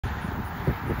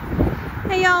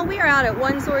Hey y'all, we are out at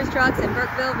One Source Trucks in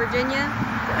Burkeville, Virginia,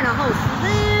 doing a whole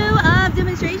slew of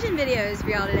demonstration videos for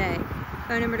y'all today.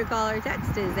 Phone number to call or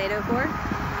text is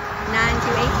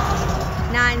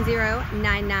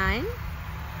 804-928-9099.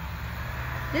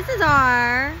 This is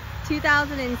our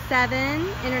 2007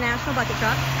 International Bucket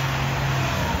Truck.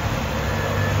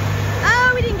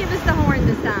 Oh, we didn't give us the horn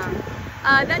this time.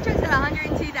 That truck's got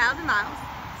 102,000 miles,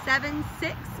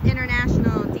 7.6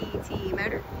 International DT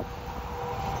motor,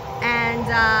 and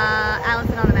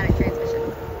Allison automatic transmission.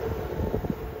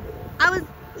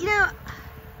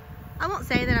 I won't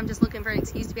say that I'm just looking for an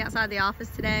excuse to be outside the office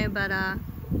today, but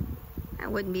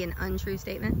that wouldn't be an untrue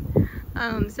statement.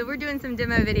 So we're doing some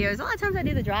demo videos. A lot of times I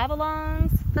do the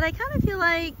drive-alongs, but I kind of feel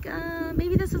like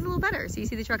maybe this is a little better, so you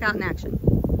see the truck out in action.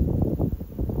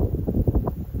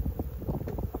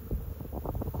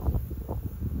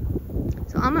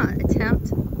 So I'm gonna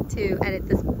attempt to edit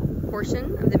this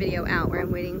portion of the video out where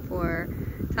I'm waiting for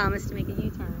Thomas to make a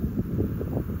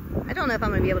U-turn. I don't know if I'm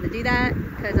going to be able to do that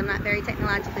because I'm not very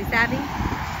technologically savvy,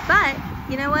 but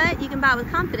you know what? You can buy with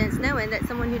confidence knowing that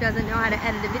someone who doesn't know how to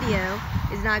edit a video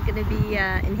is not going to be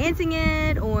enhancing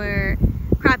it or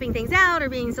cropping things out or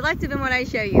being selective in what I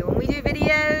show you. When we do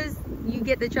videos, you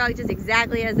get the truck just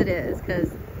exactly as it is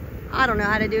because I don't know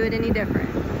how to do it any different.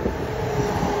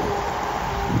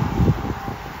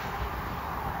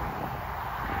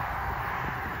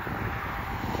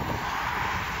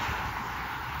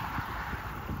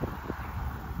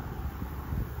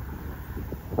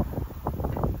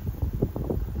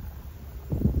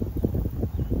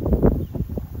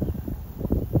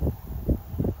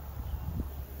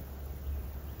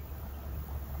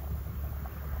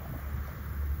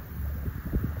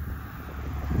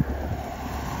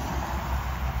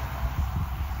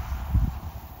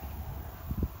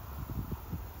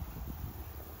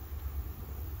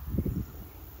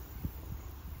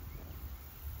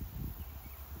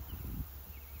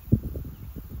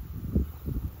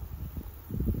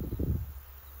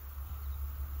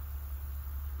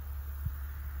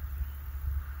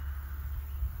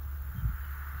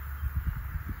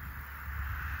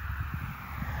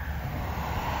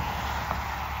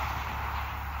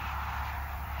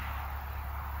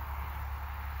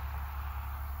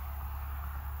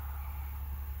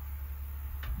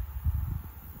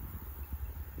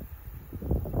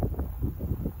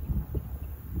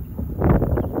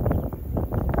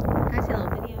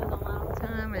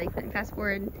 Fast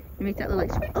forward and make that little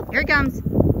like, oh, here it comes.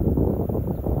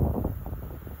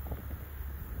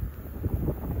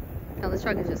 Oh, this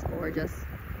truck is just gorgeous.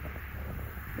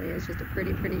 It's just a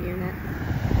pretty, pretty unit.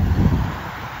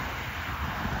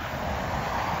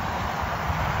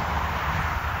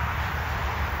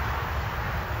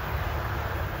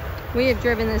 We have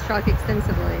driven this truck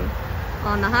extensively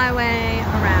on the highway,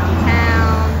 around town.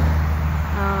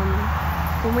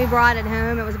 When we brought it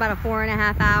home, it was about a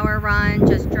 4.5-hour run.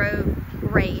 Just drove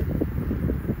great.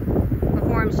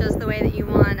 Performs just the way that you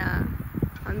want a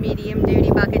medium-duty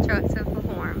bucket truck to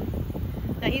perform.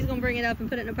 Now he's gonna bring it up and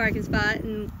put it in a parking spot,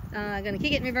 and gonna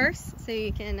kick it in reverse so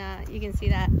you can see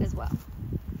that as well.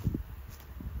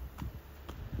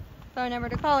 Phone number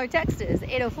to call or text is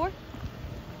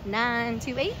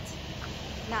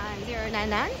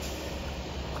 804-928-9099.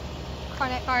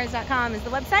 CarnetCars.com is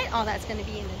the website. All that's going to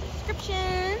be in the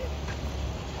description.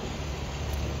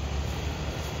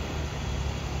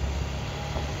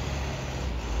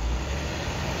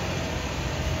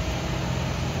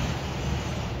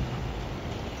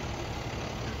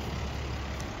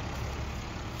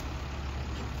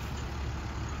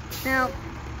 Now,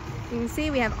 you can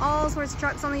see we have all sorts of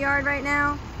trucks on the yard right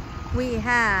now. We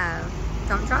have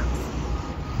dump trucks,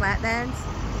 flatbeds,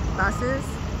 buses,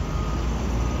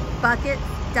 buckets,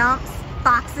 dumps,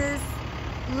 boxes,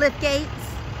 lift gates,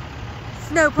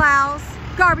 snow plows,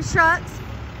 garbage trucks.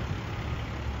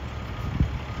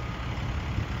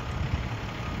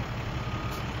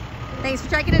 Thanks for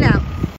checking it out.